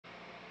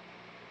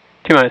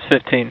T-minus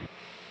 15.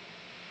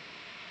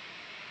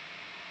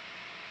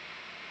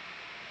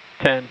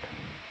 10,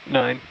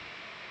 9,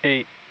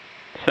 8,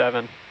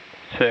 7,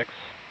 6,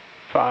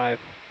 5,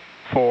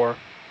 4,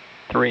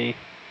 3,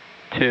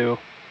 2,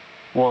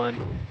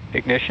 1.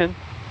 Ignition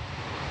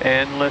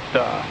and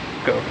liftoff.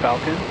 Go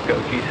Falcon, go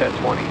GSAT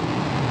 20.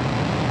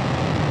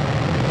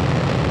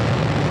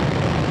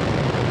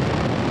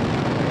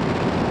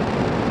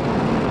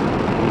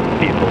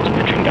 Vehicles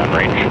pitching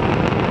downrange.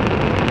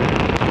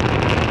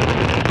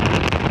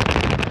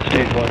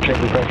 Stage 1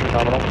 chamber pressure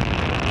nominal.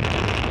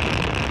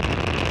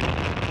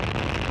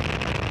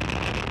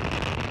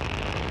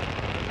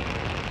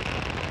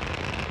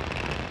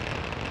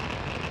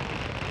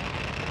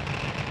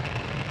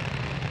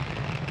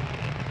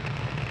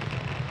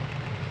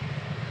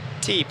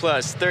 T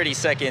plus 30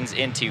 seconds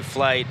into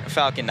flight,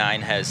 Falcon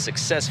 9 has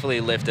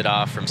successfully lifted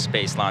off from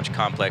Space Launch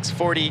Complex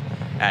 40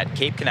 at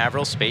Cape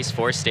Canaveral Space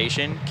Force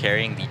Station,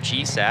 carrying the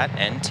GSAT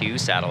N2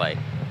 satellite.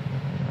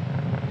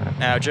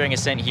 Now, during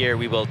ascent here,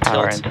 we will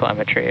Power and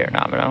telemetry are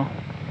nominal.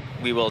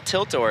 We will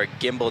tilt or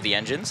gimbal the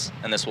engines,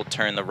 and this will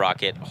turn the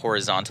rocket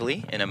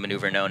horizontally in a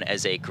maneuver known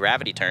as a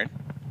gravity turn.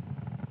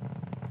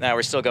 Now,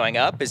 we're still going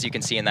up, as you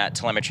can see in that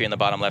telemetry in the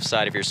bottom left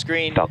side of your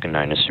screen. Falcon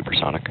 9 is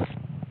supersonic.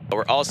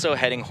 We're also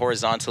heading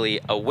horizontally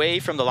away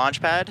from the launch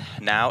pad,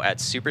 now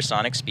at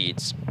supersonic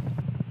speeds.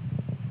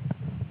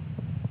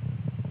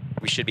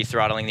 We should be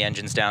throttling the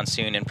engines down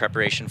soon in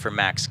preparation for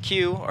max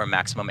Q, or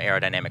maximum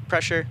aerodynamic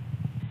pressure.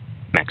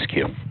 Max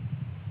Q.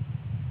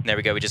 There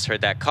we go, we just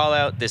heard that call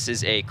out. This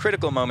is a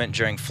critical moment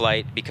during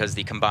flight because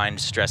the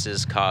combined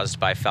stresses caused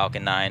by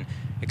Falcon 9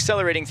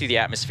 accelerating through the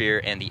atmosphere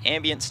and the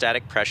ambient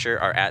static pressure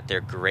are at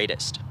their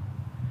greatest.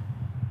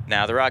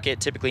 Now, the rocket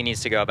typically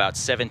needs to go about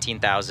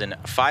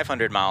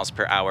 17,500 miles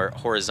per hour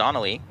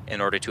horizontally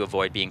in order to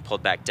avoid being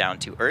pulled back down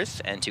to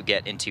Earth and to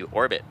get into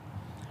orbit.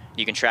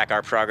 You can track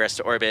our progress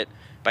to orbit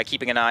by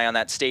keeping an eye on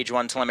that stage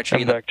 1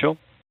 telemetry in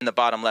the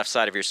bottom left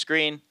side of your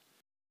screen.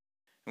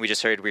 We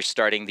just heard we're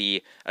starting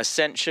the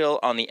ascent chill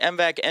on the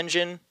MVAC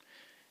engine,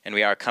 and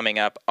we are coming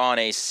up on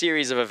a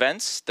series of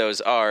events. Those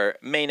are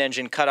main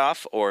engine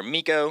cutoff, or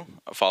MECO,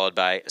 followed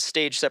by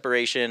stage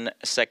separation,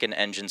 second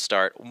engine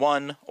start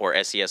 1, or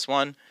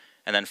SES1,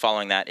 and then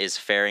following that is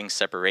fairing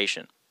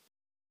separation.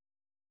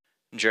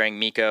 During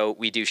MECO,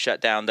 we do shut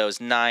down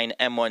those 9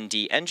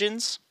 M1D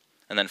engines,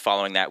 and then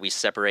following that we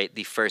separate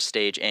the first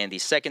stage and the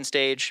second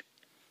stage.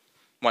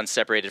 Once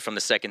separated from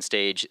the second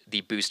stage,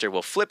 the booster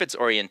will flip its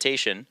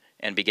orientation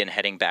and begin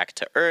heading back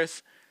to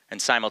Earth,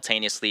 and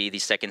simultaneously the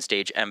second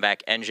stage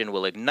MVAC engine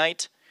will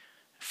ignite.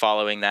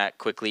 Following that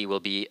quickly will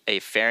be a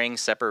fairing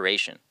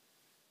separation.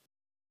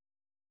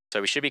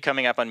 So we should be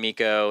coming up on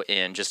MECO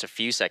in just a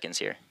few seconds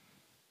here.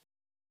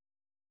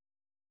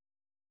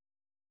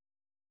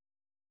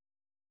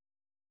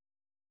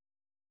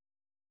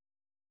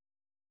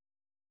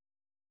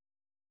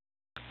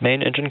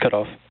 Main engine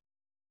cutoff.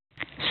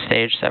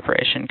 Stage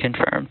separation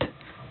confirmed.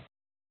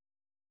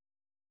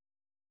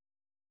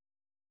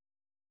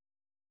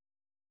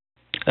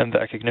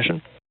 MVAC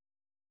ignition.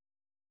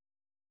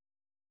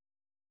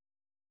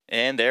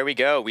 And there we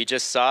go. We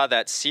just saw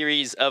that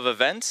series of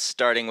events,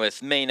 starting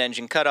with main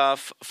engine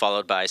cutoff,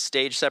 followed by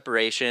stage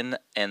separation,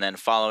 and then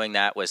following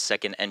that was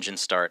second engine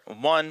start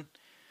 1.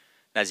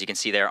 As you can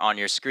see there on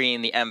your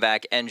screen, the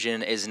MVAC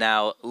engine is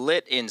now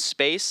lit in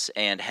space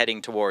and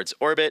heading towards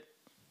orbit.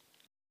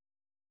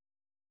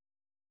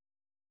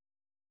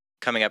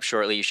 Coming up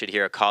shortly, you should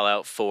hear a call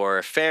out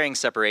for fairing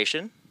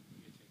separation.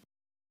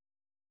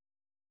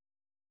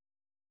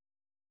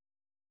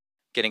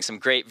 Getting some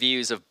great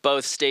views of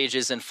both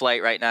stages in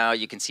flight right now.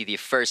 You can see the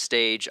first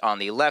stage on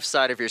the left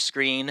side of your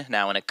screen,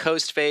 now in a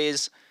coast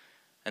phase,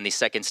 and the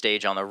second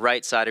stage on the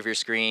right side of your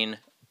screen,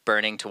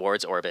 burning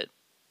towards orbit.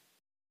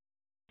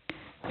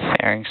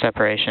 Fairing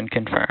separation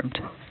confirmed.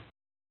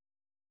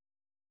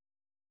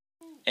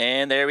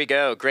 And there we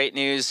go. Great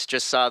news.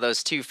 Just saw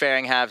those 2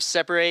 fairing halves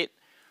separate.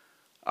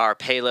 Our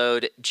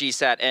payload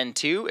GSAT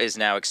N2 is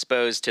now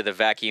exposed to the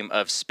vacuum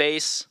of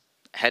space,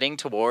 heading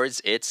towards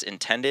its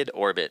intended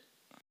orbit.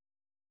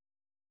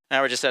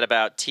 Now we're just at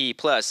about T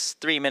plus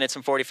 3 minutes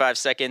and 45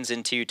 seconds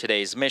into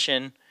today's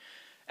mission.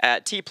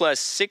 At T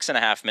plus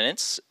 6.5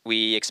 minutes,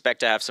 we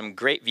expect to have some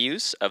great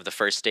views of the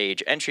first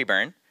stage entry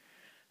burn.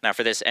 Now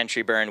for this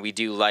entry burn, we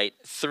do light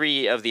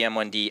 3 of the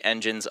M1D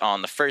engines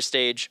on the first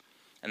stage,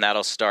 and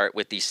that'll start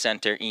with the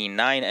center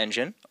E9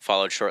 engine,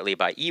 followed shortly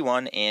by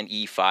E1 and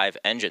E5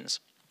 engines.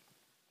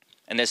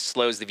 And this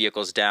slows the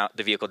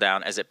vehicle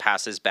down as it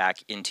passes back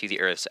into the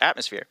Earth's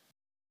atmosphere.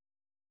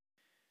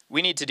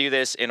 We need to do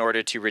this in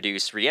order to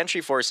reduce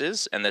re-entry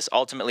forces, and this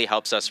ultimately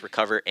helps us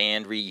recover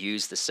and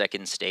reuse the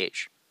second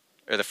stage,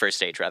 or the first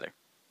stage rather.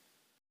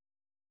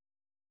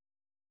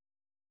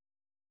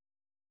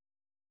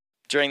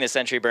 During this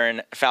entry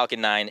burn,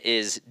 Falcon 9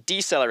 is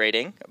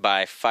decelerating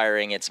by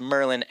firing its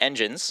Merlin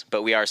engines,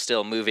 but we are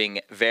still moving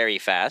very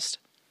fast.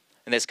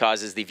 And this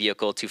causes the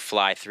vehicle to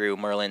fly through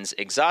Merlin's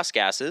exhaust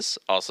gases,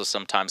 also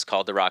sometimes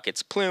called the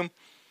rocket's plume,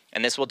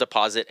 and this will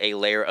deposit a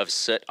layer of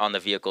soot on the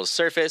vehicle's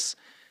surface,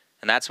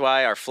 And that's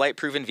why our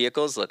flight-proven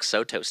vehicles look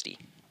so toasty.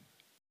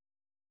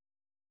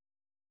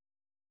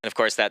 And of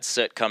course, that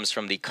soot comes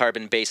from the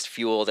carbon-based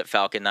fuel that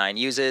Falcon 9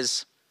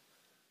 uses.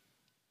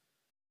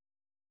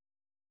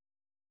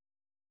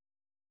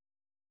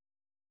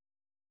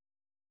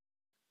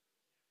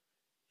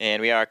 And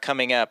we are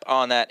coming up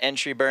on that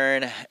entry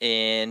burn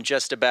in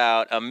just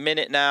about a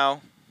minute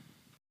now.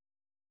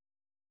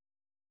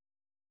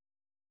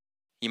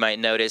 You might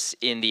notice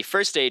in the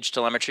first stage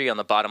telemetry on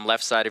the bottom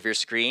left side of your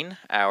screen,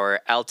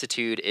 our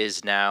altitude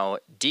is now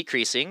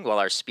decreasing while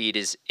our speed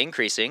is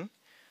increasing.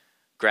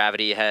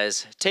 Gravity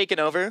has taken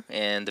over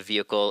and the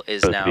vehicle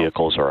is Both now...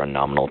 vehicles are on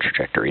nominal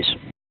trajectories.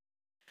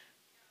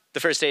 The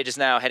first stage is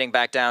now heading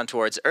back down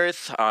towards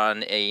Earth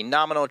on a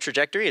nominal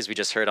trajectory, as we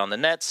just heard on the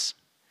nets.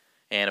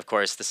 And of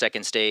course, the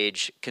second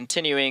stage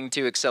continuing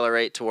to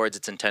accelerate towards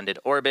its intended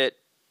orbit,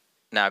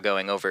 now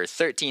going over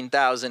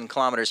 13,000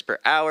 kilometers per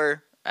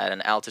hour at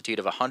an altitude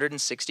of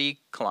 160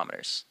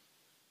 kilometers.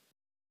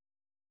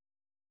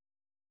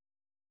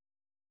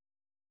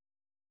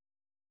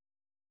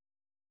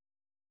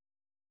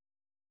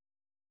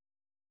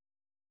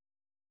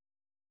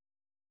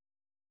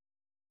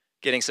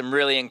 Getting some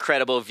really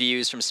incredible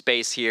views from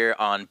space here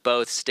on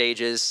both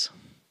stages.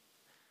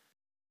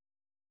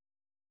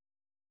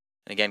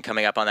 Again,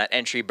 coming up on that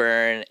entry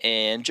burn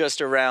in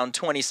just around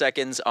 20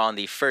 seconds on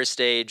the first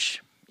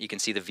stage. You can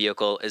see the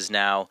vehicle is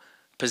now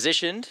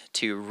positioned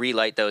to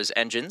relight those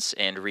engines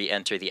and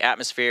re-enter the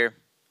atmosphere.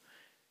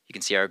 You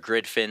can see our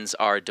grid fins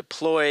are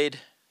deployed,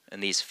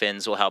 and these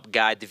fins will help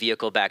guide the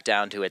vehicle back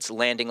down to its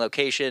landing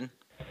location.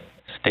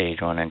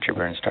 Stage 1 entry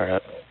burn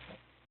startup.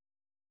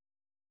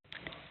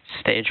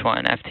 Stage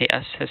 1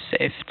 FTS has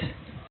saved.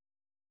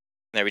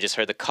 There we just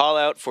heard the call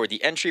out for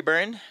the entry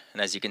burn,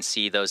 and as you can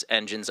see, those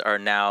engines are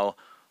now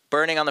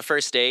burning on the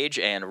first stage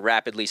and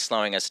rapidly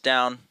slowing us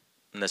down.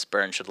 And this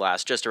burn should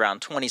last just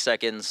around 20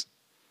 seconds.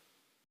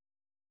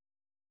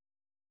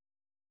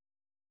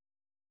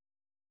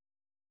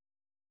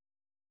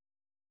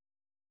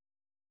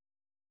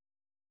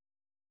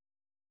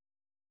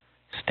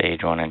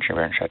 Stage 1 entry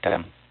burn shut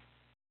down.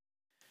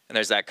 And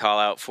there's that call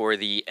out for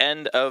the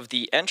end of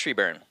the entry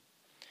burn.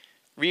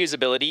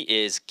 Reusability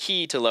is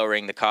key to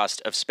lowering the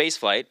cost of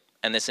spaceflight,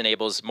 and this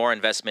enables more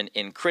investment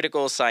in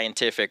critical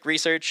scientific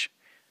research.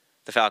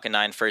 The Falcon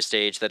 9 first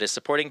stage that is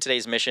supporting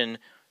today's mission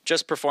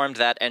just performed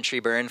that entry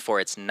burn for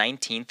its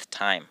 19th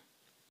time.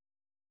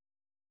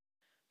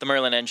 The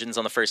Merlin engines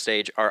on the first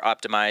stage are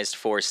optimized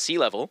for sea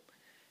level.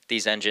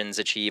 These engines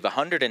achieve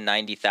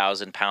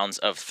 190,000 pounds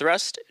of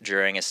thrust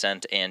during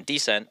ascent and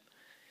descent.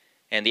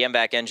 And the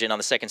MVAC engine on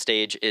the second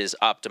stage is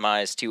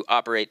optimized to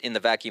operate in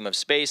the vacuum of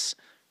space,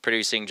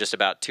 producing just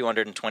about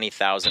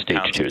 220,000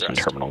 pounds of thrust. Stage 2 is in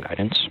terminal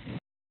guidance.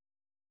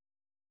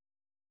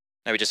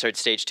 Now we just heard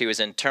stage 2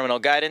 is in terminal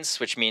guidance,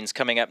 which means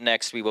coming up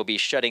next we will be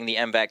shutting the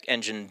MVAC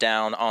engine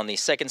down on the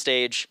second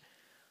stage.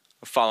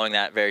 Following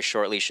that very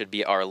shortly should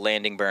be our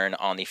landing burn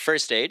on the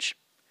first stage.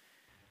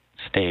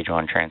 Stage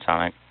 1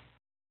 transonic.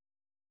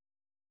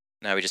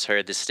 Now we just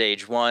heard the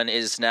stage 1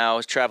 is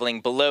now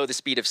traveling below the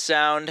speed of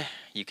sound.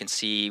 You can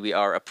see we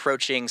are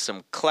approaching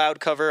some cloud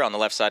cover on the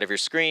left side of your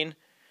screen.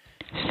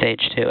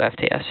 Stage 2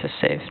 FTS has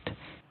saved.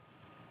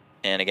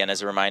 And again,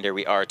 as a reminder,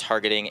 we are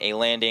targeting a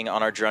landing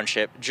on our drone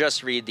ship.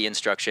 Just read the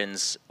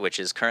instructions, which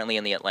is currently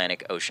in the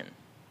Atlantic Ocean.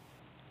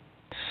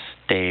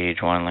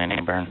 Stage 1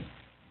 landing burn.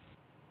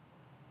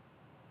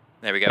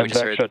 There we go.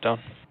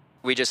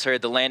 We just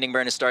heard the landing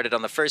burn has started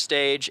on the first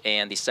stage,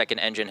 and the second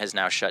engine has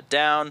now shut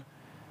down. You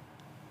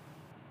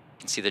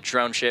can see the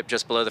drone ship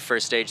just below the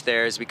first stage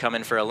there as we come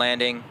in for a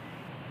landing.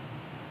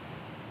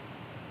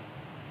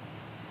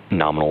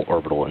 Nominal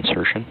orbital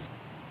insertion.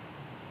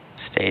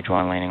 Stage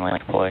 1 landing light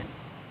deploy.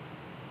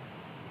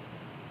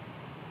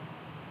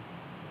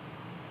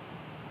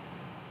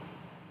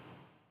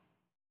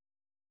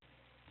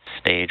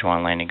 Stage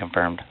 1 landing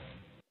confirmed.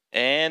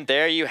 And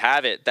there you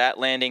have it. That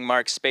landing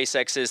marks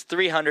SpaceX's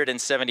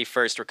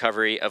 371st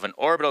recovery of an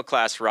orbital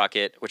class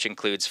rocket, which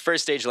includes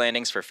first stage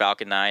landings for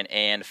Falcon 9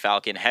 and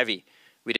Falcon Heavy.